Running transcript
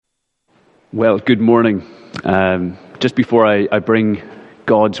Well, good morning. Just before I bring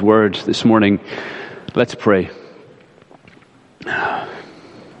God's word this morning, let's pray.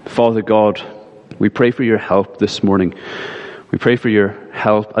 Father God, we pray for your help this morning. We pray for your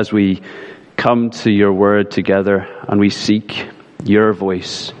help as we come to your word together and we seek your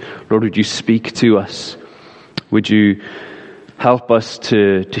voice. Lord, would you speak to us? Would you help us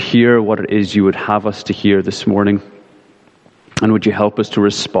to hear what it is you would have us to hear this morning? And would you help us to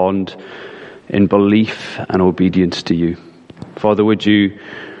respond in belief and obedience to you? Father, would you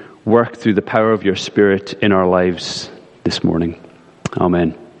work through the power of your Spirit in our lives this morning?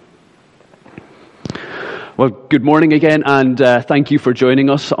 Amen. Well, good morning again, and thank you for joining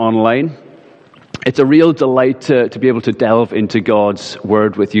us online. It's a real delight to be able to delve into God's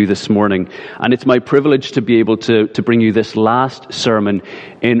Word with you this morning. And it's my privilege to be able to bring you this last sermon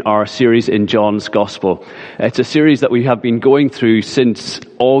in our series in John's Gospel. It's a series that we have been going through since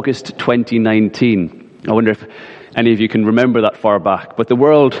August 2019. I wonder if any of you can remember that far back. But the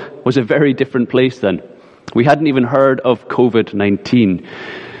world was a very different place then. We hadn't even heard of COVID-19.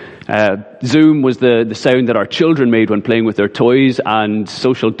 Zoom was the sound that our children made when playing with their toys, and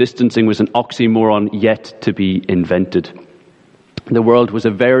social distancing was an oxymoron yet to be invented. The world was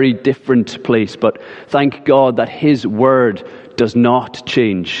a very different place, but thank God that His Word does not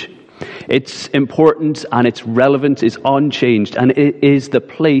change. Its importance and its relevance is unchanged, and it is the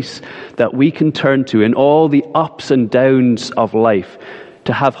place that we can turn to in all the ups and downs of life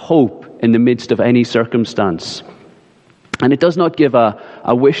to have hope in the midst of any circumstance. And it does not give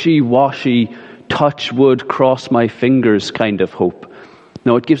a wishy-washy, touch wood, cross my fingers kind of hope.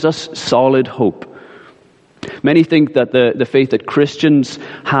 No, it gives us solid hope. Many think that the faith that Christians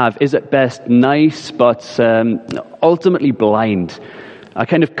have is at best nice, but ultimately blind. A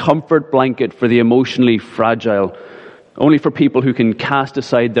kind of comfort blanket for the emotionally fragile. Only for people who can cast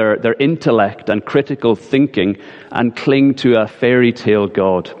aside their intellect and critical thinking and cling to a fairy tale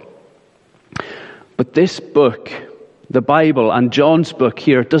God. But this book, the Bible and John's book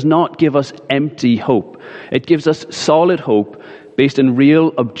here, does not give us empty hope. It gives us solid hope based in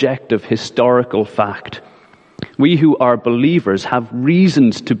real, objective, historical fact. We who are believers have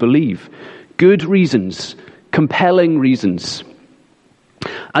reasons to believe. Good reasons. Compelling reasons.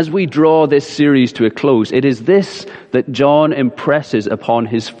 As we draw this series to a close, it is this that John impresses upon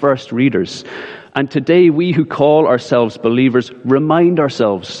his first readers. And today we who call ourselves believers remind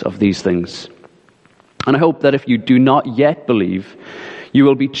ourselves of these things. And I hope that if you do not yet believe, you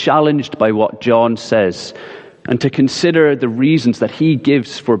will be challenged by what John says and to consider the reasons that he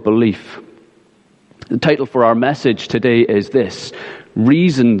gives for belief. The title for our message today is this: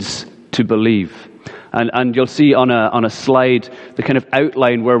 Reasons to Believe. And you'll see on a slide the kind of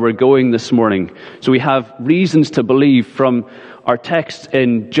outline where we're going this morning. So we have reasons to believe from our text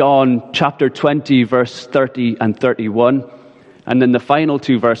in John chapter 20, verse 30 and 31. And then the final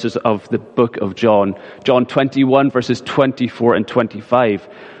two verses of the book of John, John 21, verses 24 and 25.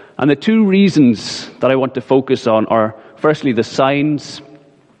 And the two reasons that I want to focus on are, firstly, the signs,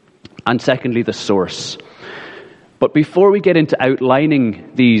 and secondly, the source. But before we get into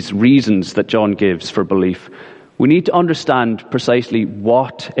outlining these reasons that John gives for belief, we need to understand precisely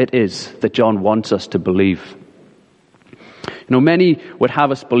what it is that John wants us to believe. You know, many would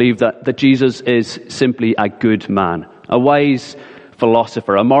have us believe that Jesus is simply a good man, a wise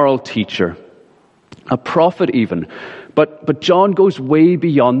philosopher, a moral teacher, a prophet even. But John goes way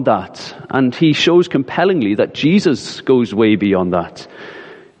beyond that, and he shows compellingly that Jesus goes way beyond that.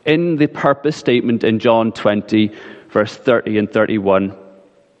 In the purpose statement in John 20, verse 30 and 31,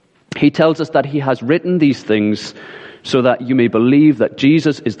 he tells us that he has written these things so that you may believe that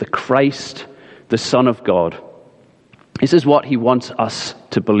Jesus is the Christ, the Son of God. This is what he wants us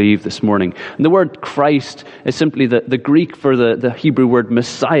to believe this morning. And the word Christ is simply the Greek for the Hebrew word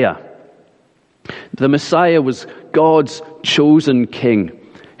Messiah. The Messiah was God's chosen king,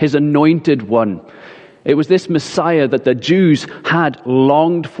 his anointed one. It was this Messiah that the Jews had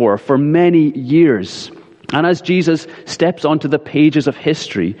longed for many years. And as Jesus steps onto the pages of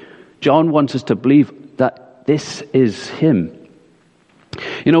history, John wants us to believe that this is him.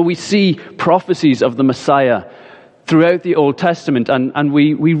 You know, we see prophecies of the Messiah throughout the Old Testament, and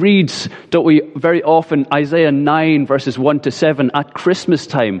we read, don't we, very often Isaiah 9 verses 1 to 7 at Christmas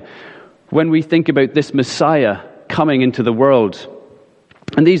time when we think about this Messiah coming into the world.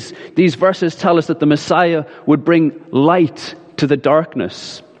 And these verses tell us that the Messiah would bring light to the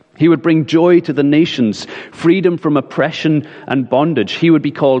darkness. He would bring joy to the nations, freedom from oppression and bondage. He would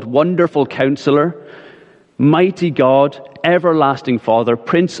be called Wonderful Counselor, Mighty God, everlasting Father,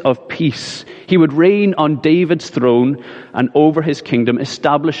 Prince of Peace. He would reign on David's throne and over his kingdom,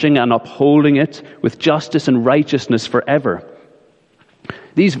 establishing and upholding it with justice and righteousness forever.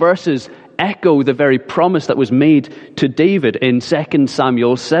 These verses echo the very promise that was made to David in 2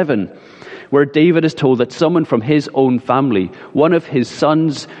 Samuel 7, where David is told that someone from his own family, one of his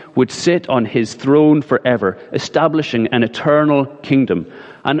sons, would sit on his throne forever, establishing an eternal kingdom.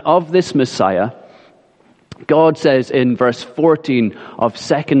 And of this Messiah, God says in verse 14 of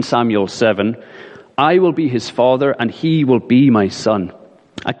 2 Samuel 7, I will be his father and he will be my son.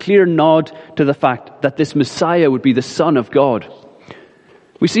 A clear nod to the fact that this Messiah would be the Son of God.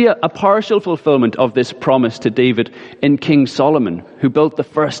 We see a partial fulfillment of this promise to David in King Solomon, who built the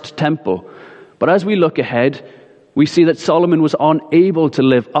first temple. But as we look ahead, we see that Solomon was unable to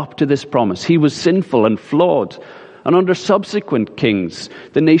live up to this promise. He was sinful and flawed. And under subsequent kings,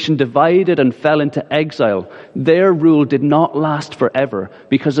 the nation divided and fell into exile. Their rule did not last forever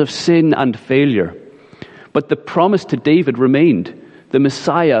because of sin and failure. But the promise to David remained. The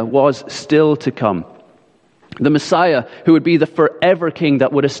Messiah was still to come. The Messiah who would be the forever king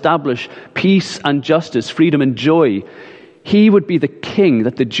that would establish peace and justice, freedom and joy. He would be the king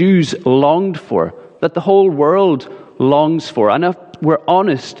that the Jews longed for, that the whole world longs for. And if we're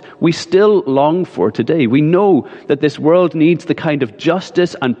honest, we still long for today. We know that this world needs the kind of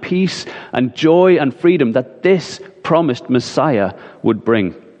justice and peace and joy and freedom that this promised Messiah would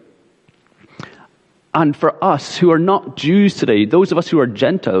bring. And for us who are not Jews today, those of us who are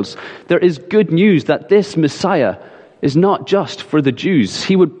Gentiles, there is good news that this Messiah is not just for the Jews.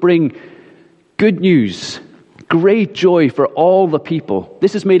 He would bring good news, great joy for all the people.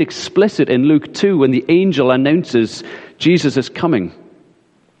 This is made explicit in Luke 2 when the angel announces Jesus is coming.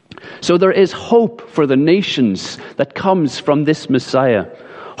 So there is hope for the nations that comes from this Messiah.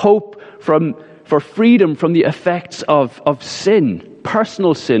 Hope for freedom from the effects of sin,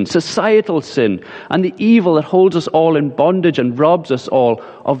 personal sin, societal sin, and the evil that holds us all in bondage and robs us all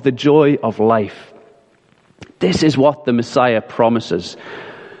of the joy of life. This is what the Messiah promises.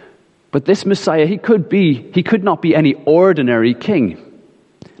 But this Messiah, he could not be any ordinary king.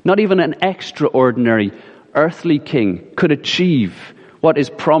 Not even an extraordinary earthly king could achieve what is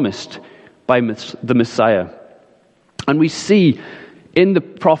promised by the Messiah. And we see in the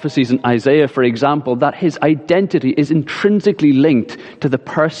prophecies in Isaiah, for example, that his identity is intrinsically linked to the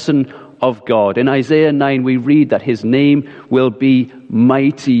person of God. In Isaiah 9, we read that his name will be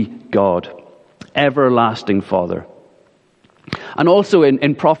Mighty God, Everlasting Father. And also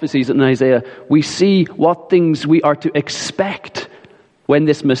in prophecies in Isaiah, we see what things we are to expect when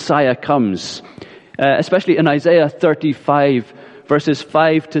this Messiah comes. Especially in Isaiah 35, verses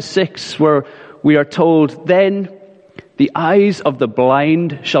 5 to 6, where we are told, Then the eyes of the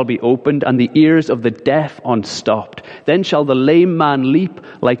blind shall be opened, and the ears of the deaf unstopped. Then shall the lame man leap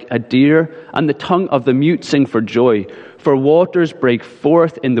like a deer, and the tongue of the mute sing for joy. For waters break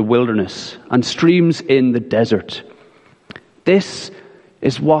forth in the wilderness, and streams in the desert. This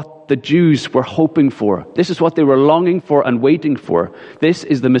is what the Jews were hoping for. This is what they were longing for and waiting for. This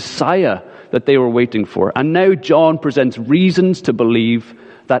is the Messiah that they were waiting for. And now John presents reasons to believe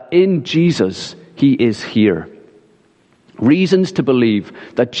that in Jesus he is here. Reasons to believe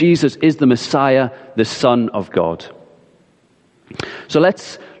that Jesus is the Messiah, the Son of God. So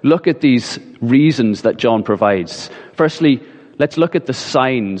let's look at these reasons that John provides. Firstly, let's look at the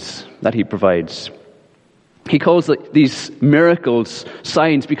signs that he provides. He calls these miracles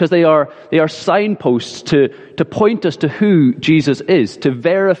signs because they are signposts to point us to who Jesus is, to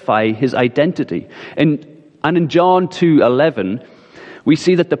verify his identity. And in John 2:11, we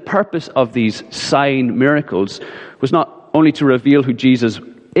see that the purpose of these sign miracles was not only to reveal who Jesus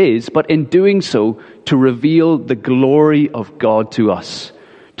is, but in doing so, to reveal the glory of God to us,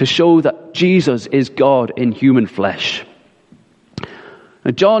 to show that Jesus is God in human flesh. Now,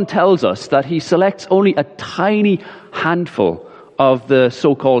 John tells us that he selects only a tiny handful of the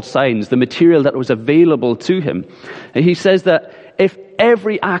so-called signs, the material that was available to him. And he says that if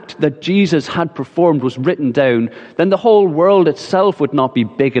every act that Jesus had performed was written down, then the whole world itself would not be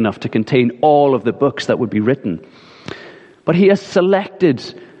big enough to contain all of the books that would be written. But he has selected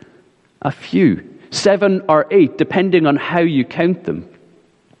a few, 7 or 8, depending on how you count them.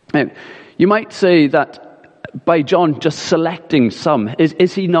 Now, you might say that by John just selecting some,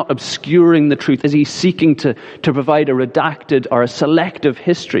 is he not obscuring the truth? Is he seeking to provide a redacted or a selective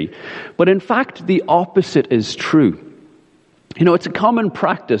history? But in fact, the opposite is true. You know, it's a common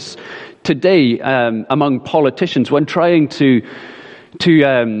practice today among politicians when trying to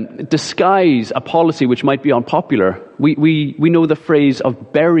disguise a policy which might be unpopular. We know the phrase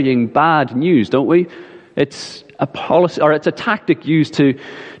of burying bad news, don't we? It's a policy, or it's a tactic used to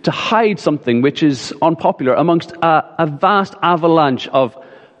hide something which is unpopular amongst a vast avalanche of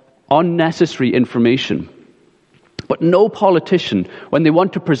unnecessary information. But no politician, when they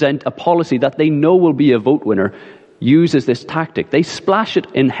want to present a policy that they know will be a vote winner, uses this tactic. They splash it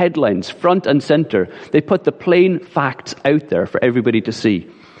in headlines, front and center. They put the plain facts out there for everybody to see.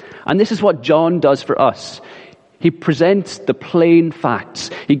 And this is what John does for us. He presents the plain facts.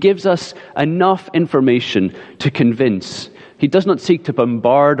 He gives us enough information to convince. He does not seek to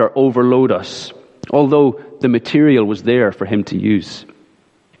bombard or overload us, although the material was there for him to use.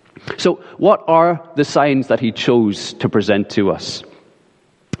 So what are the signs that he chose to present to us?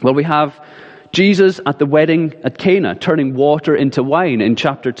 Well, we have Jesus at the wedding at Cana, turning water into wine in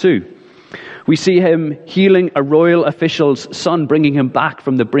chapter 2. We see him healing a royal official's son, bringing him back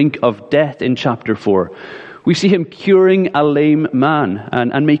from the brink of death in chapter 4. We see him curing a lame man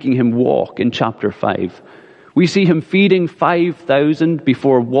and making him walk in chapter 5. We see him feeding 5,000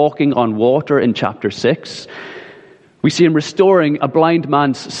 before walking on water in chapter 6. We see him restoring a blind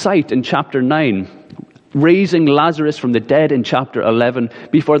man's sight in chapter 9, raising Lazarus from the dead in chapter 11,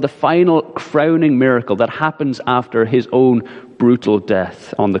 before the final crowning miracle that happens after his own brutal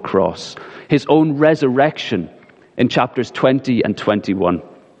death on the cross, his own resurrection in chapters 20 and 21.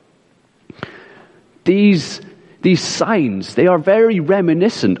 These signs, they are very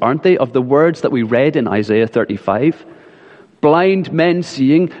reminiscent, aren't they, of the words that we read in Isaiah 35? Blind men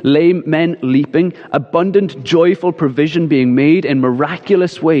seeing, lame men leaping, abundant joyful provision being made in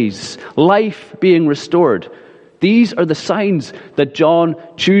miraculous ways, life being restored. These are the signs that John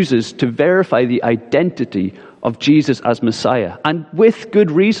chooses to verify the identity of Jesus as Messiah. And with good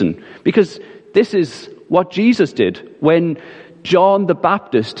reason, because this is what Jesus did when John the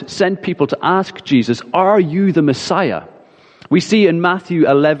Baptist sent people to ask Jesus, "Are you the Messiah?" We see in Matthew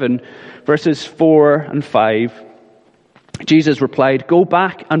 11, verses 4 and 5, Jesus replied, "Go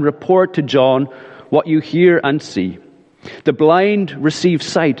back and report to John what you hear and see. The blind receive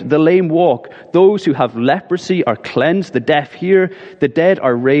sight, the lame walk, those who have leprosy are cleansed, the deaf hear, the dead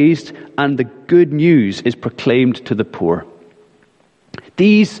are raised, and the good news is proclaimed to the poor."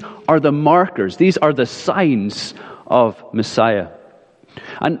 These are the markers, these are the signs of Messiah.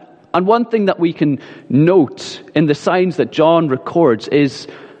 And one thing that we can note in the signs that John records is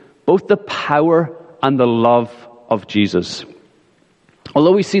both the power and the love of Jesus.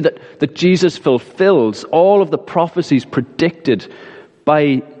 Although we see that Jesus fulfills all of the prophecies predicted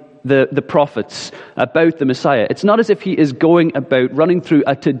by the prophets about the Messiah, it's not as if he is going about running through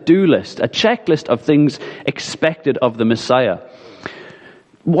a to-do list, a checklist of things expected of the Messiah.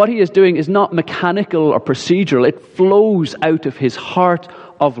 What he is doing is not mechanical or procedural. It flows out of his heart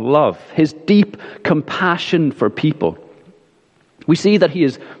of love, his deep compassion for people. We see that he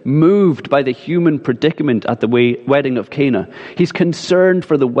is moved by the human predicament at the wedding of Cana. He's concerned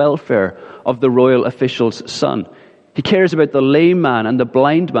for the welfare of the royal official's son. He cares about the lame man and the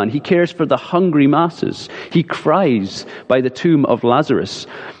blind man. He cares for the hungry masses. He cries by the tomb of Lazarus.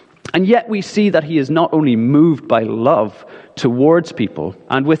 And yet we see that he is not only moved by love towards people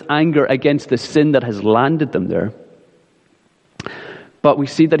and with anger against the sin that has landed them there, but we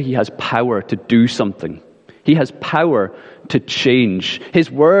see that he has power to do something. He has power to change.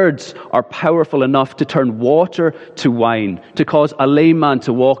 His words are powerful enough to turn water to wine, to cause a lame man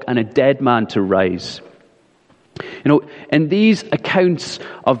to walk and a dead man to rise. You know, in these accounts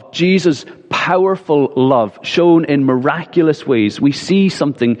of Jesus' powerful love shown in miraculous ways, we see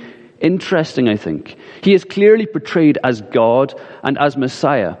something interesting, I think. He is clearly portrayed as God and as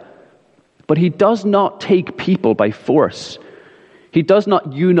Messiah, but he does not take people by force. He does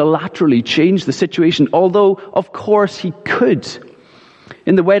not unilaterally change the situation, although, of course, he could.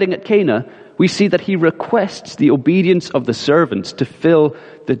 In the wedding at Cana, we see that he requests the obedience of the servants to fill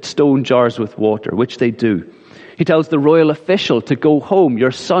the stone jars with water, which they do. He tells the royal official to go home,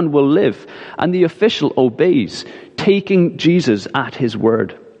 "Your son will live." And the official obeys, taking Jesus at his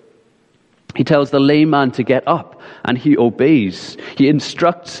word. He tells the lame man to get up, and he obeys. He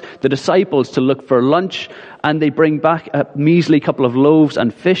instructs the disciples to look for lunch, and they bring back a measly couple of loaves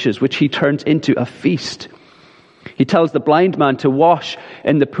and fishes, which he turns into a feast. He tells the blind man to wash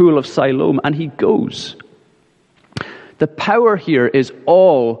in the pool of Siloam, and he goes. The power here is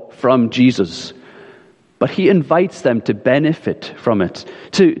all from Jesus, but he invites them to benefit from it,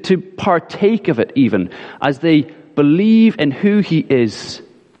 to partake of it even, as they believe in who he is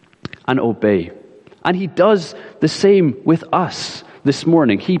and obey. And he does the same with us this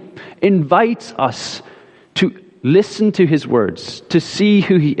morning. He invites us to listen to his words, to see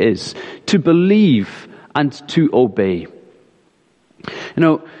who he is, to believe and to obey. You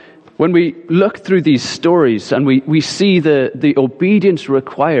know, When we look through these stories and we see the obedience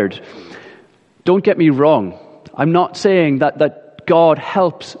required, don't get me wrong. I'm not saying that God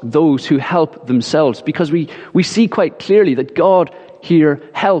helps those who help themselves, because we see quite clearly that God here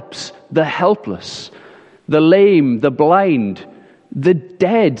helps the helpless, the lame, the blind, the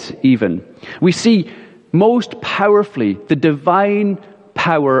dead even. We see most powerfully the divine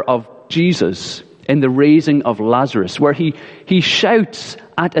power of Jesus in the raising of Lazarus, where he shouts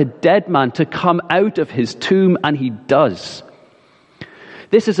at a dead man to come out of his tomb, and he does.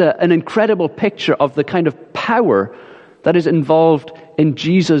 This is an incredible picture of the kind of power that is involved in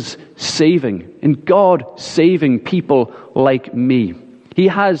Jesus saving, in God saving people like me. He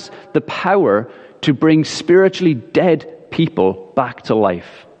has the power to bring spiritually dead people back to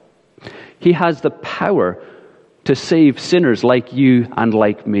life. He has the power to save sinners like you and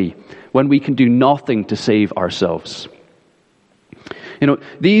like me, when we can do nothing to save ourselves.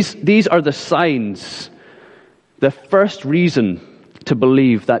 These are the signs, the first reason to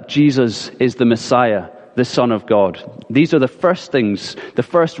believe that Jesus is the Messiah, the Son of God. These are the first things, the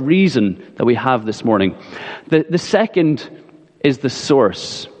first reason that we have this morning. The second is the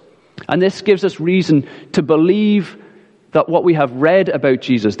source. And this gives us reason to believe that what we have read about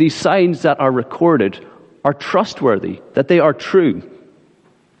Jesus, these signs that are recorded, are trustworthy, that they are true.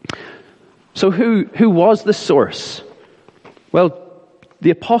 So who was the source? Well, the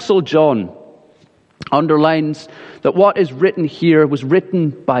Apostle John underlines that what is written here was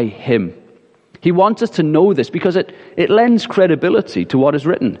written by him. He wants us to know this because it lends credibility to what is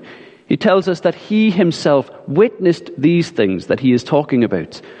written. He tells us that he himself witnessed these things that he is talking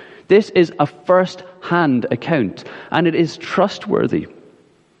about. This is a first-hand account, and it is trustworthy.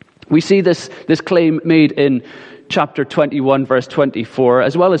 We see this claim made in chapter 21, verse 24,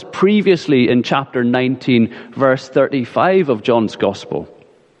 as well as previously in chapter 19, verse 35 of John's Gospel.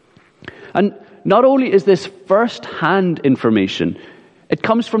 And not only is this first-hand information, it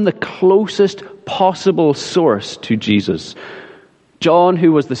comes from the closest possible source to Jesus. John,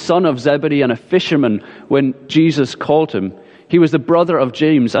 who was the son of Zebedee and a fisherman when Jesus called him, he was the brother of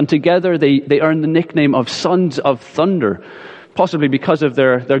James, and together they earned the nickname of Sons of Thunder, possibly because of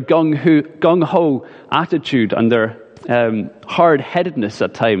their gung-ho attitude and their hard-headedness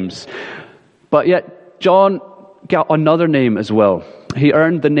at times. But yet, John got another name as well. He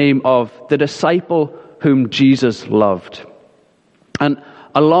earned the name of the disciple whom Jesus loved. And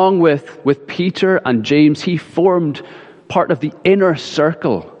along with Peter and James, he formed part of the inner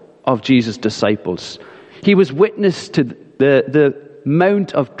circle of Jesus' disciples. He was witness to the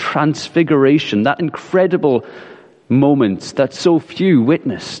Mount of Transfiguration, that incredible moment that so few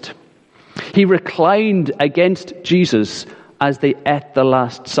witnessed. He reclined against Jesus as they ate the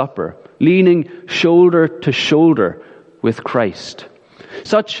Last Supper, leaning shoulder to shoulder with Christ.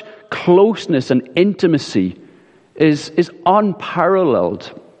 Such closeness and intimacy is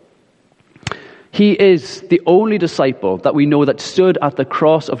unparalleled. He is the only disciple that we know that stood at the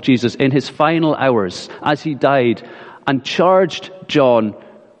cross of Jesus in his final hours as he died and charged John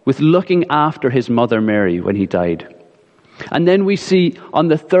with looking after his mother Mary when he died. And then we see on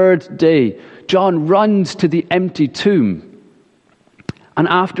the third day, John runs to the empty tomb. And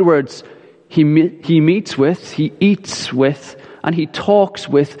afterwards, he meets with, he eats with, and he talks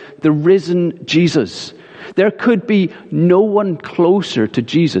with the risen Jesus. There could be no one closer to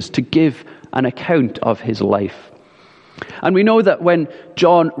Jesus to give an account of his life. And we know that when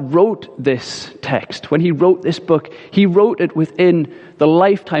John wrote this text, when he wrote this book, he wrote it within the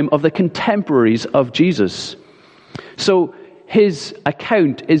lifetime of the contemporaries of Jesus. So his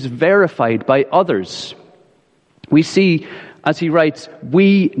account is verified by others. We see, as he writes,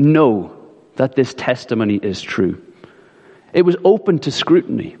 we know that this testimony is true. It was open to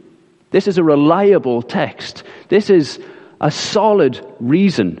scrutiny. This is a reliable text. This is a solid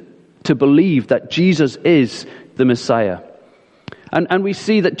reason to believe that Jesus is the Messiah. And we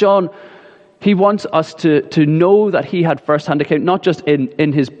see that John, he wants us to know that he had first-hand account, not just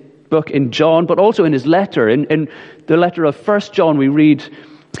in his book in John, but also in his letter. In the letter of 1 John, we read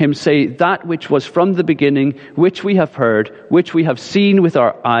him say, that which was from the beginning, which we have heard, which we have seen with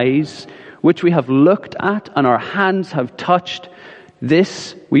our eyes, which we have looked at and our hands have touched,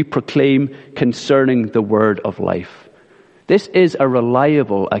 this we proclaim concerning the word of life. This is a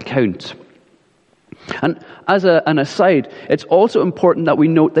reliable account. And as an aside, it's also important that we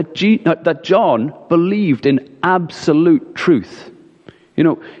note that John believed in absolute truth. You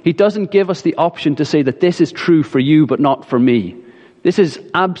know, he doesn't give us the option to say that this is true for you but not for me. This is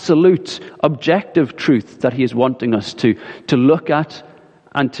absolute, objective truth that he is wanting us to look at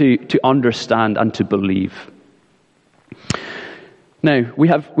and to understand and to believe. Now, we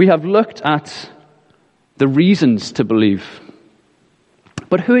have looked at the reasons to believe.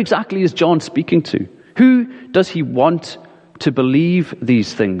 But who exactly is John speaking to? Who does he want to believe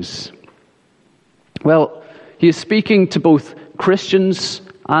these things? Well, he is speaking to both Christians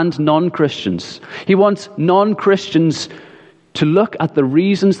and non-Christians. He wants non-Christians to look at the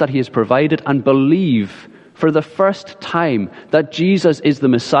reasons that he has provided and believe for the first time that Jesus is the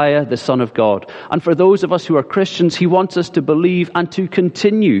Messiah, the Son of God. And for those of us who are Christians, he wants us to believe and to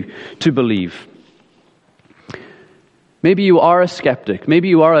continue to believe. Maybe you are a skeptic. Maybe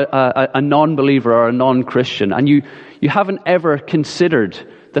you are a non-believer or a non-Christian, and you haven't ever considered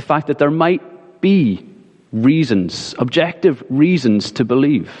the fact that there might be reasons, objective reasons to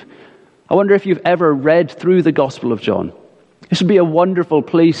believe. I wonder if you've ever read through the Gospel of John. This would be a wonderful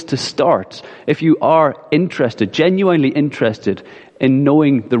place to start if you are interested, genuinely interested in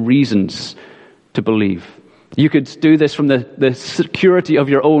knowing the reasons to believe. You could do this from the security of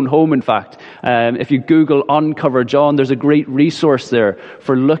your own home, in fact. If you Google Uncover John, there's a great resource there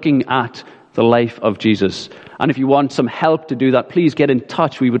for looking at the life of Jesus. And if you want some help to do that, please get in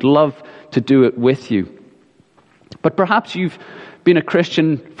touch. We would love to do it with you. But perhaps you've been a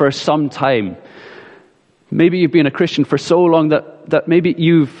Christian for some time. Maybe you've been a Christian for so long that maybe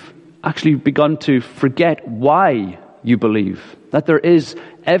you've actually begun to forget why you believe, that there is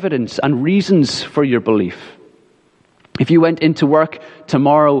evidence and reasons for your belief. If you went into work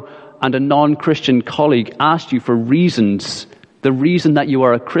tomorrow and a non-Christian colleague asked you for reasons, the reason that you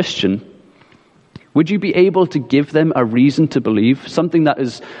are a Christian, would you be able to give them a reason to believe, something that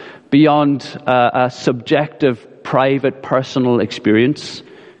is beyond a subjective, private, personal experience?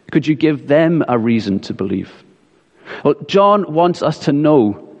 Could you give them a reason to believe? Well, John wants us to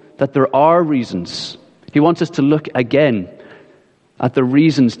know that there are reasons. He wants us to look again at the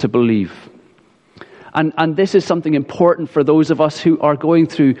reasons to believe. And this is something important for those of us who are going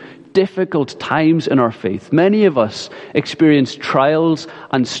through difficult times in our faith. Many of us experience trials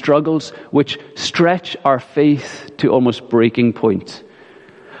and struggles which stretch our faith to almost breaking point.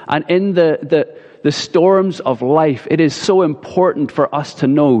 And in the storms of life, it is so important for us to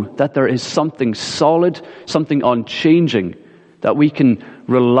know that there is something solid, something unchanging that we can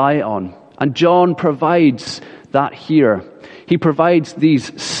rely on. And John provides that here. He provides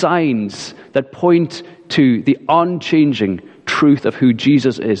these signs that point to the unchanging truth of who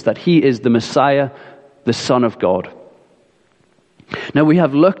Jesus is, that he is the Messiah, the Son of God. Now, we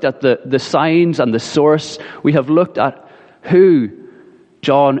have looked at the signs and the source. We have looked at who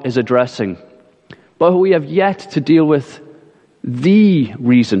John is addressing. But we have yet to deal with the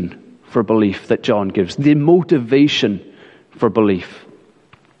reason for belief that John gives, the motivation for belief.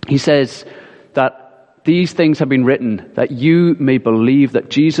 He says that these things have been written that you may believe that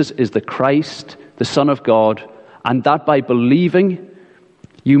Jesus is the Christ, the Son of God, and that by believing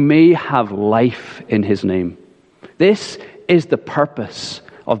you may have life in his name. This is the purpose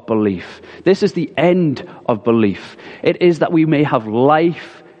of belief. This is the end of belief. It is that we may have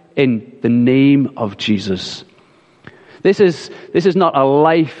life in the name of Jesus. This is not a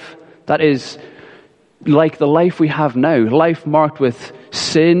life that is like the life we have now, life marked with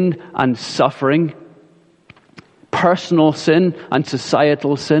sin and suffering, personal sin and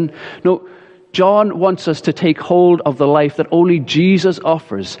societal sin. No, John wants us to take hold of the life that only Jesus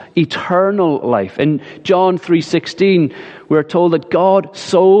offers, eternal life. In John 3:16, we're told that God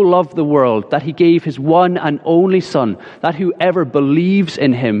so loved the world that he gave his one and only Son, that whoever believes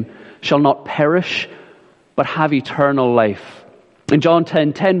in him shall not perish, but have eternal life. In John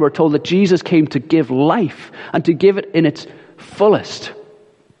 10:10, we're told that Jesus came to give life and to give it in its fullest.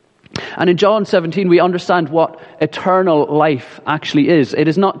 And in John 17, we understand what eternal life actually is. It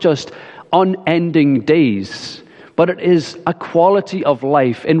is not just unending days, but it is a quality of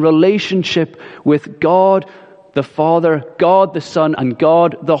life in relationship with God the Father, God the Son, and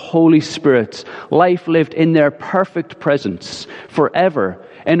God the Holy Spirit. Life lived in their perfect presence forever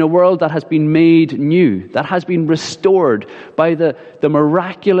in a world that has been made new, that has been restored by the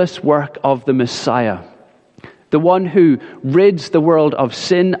miraculous work of the Messiah, the one who rids the world of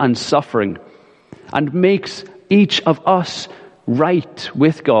sin and suffering and makes each of us right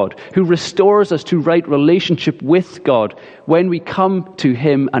with God, who restores us to right relationship with God when we come to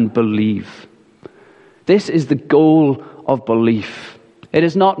him and believe. This is the goal of belief. It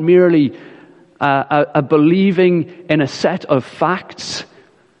is not merely a believing in a set of facts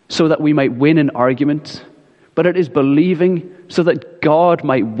so that we might win an argument, but it is believing so that God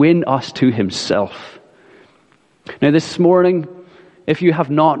might win us to himself. Now this morning, if you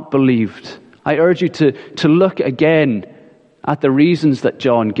have not believed, I urge you to look again at the reasons that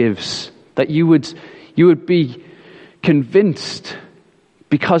John gives, that you would be convinced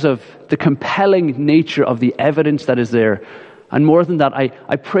because of the compelling nature of the evidence that is there. And more than that,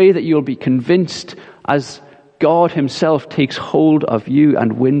 I pray that you'll be convinced as God himself takes hold of you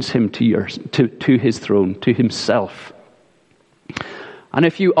and wins him to his throne, to himself. And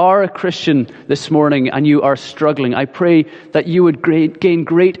if you are a Christian this morning and you are struggling, I pray that you would gain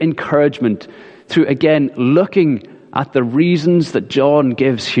great encouragement through, again, looking at the reasons that John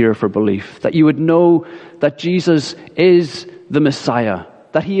gives here for belief. That you would know that Jesus is the Messiah,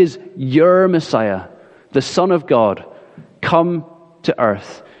 that he is your Messiah, the Son of God, come to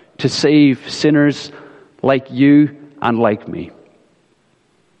earth to save sinners like you and like me.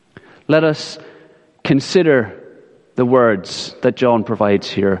 Let us consider the words that John provides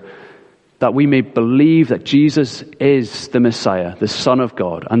here, that we may believe that Jesus is the Messiah, the Son of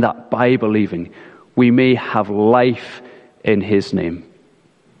God, and that by believing we may have life in his name.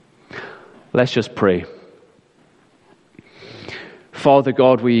 Let's just pray. Father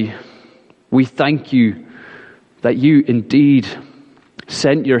God, we thank you that you indeed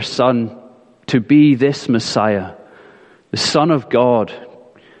sent your Son to be this Messiah, the Son of God,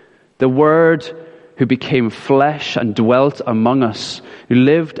 the Word who became flesh and dwelt among us, who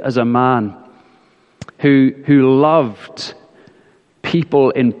lived as a man, who loved people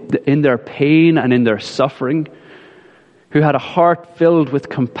in their pain and in their suffering, who had a heart filled with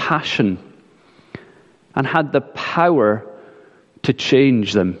compassion and had the power to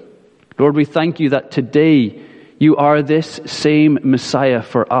change them. Lord, we thank you that today you are this same Messiah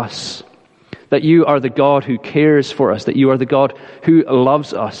for us, that you are the God who cares for us, that you are the God who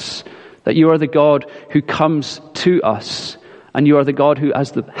loves us, that you are the God who comes to us, and you are the God who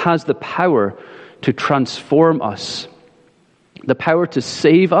has the power to transform us, the power to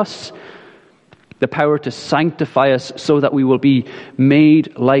save us, the power to sanctify us so that we will be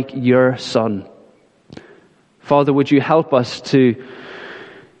made like your Son. Father, would you help us to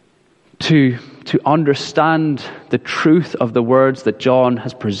understand the truth of the words that John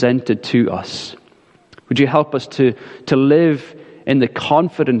has presented to us? Would you help us to live in the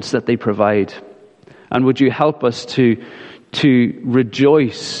confidence that they provide? And would you help us to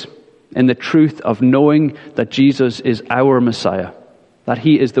rejoice in the truth of knowing that Jesus is our Messiah, that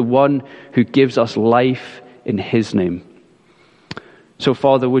he is the one who gives us life in his name? So,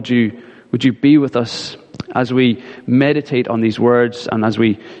 Father, would you be with us as we meditate on these words and as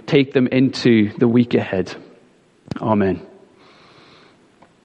we take them into the week ahead? Amen.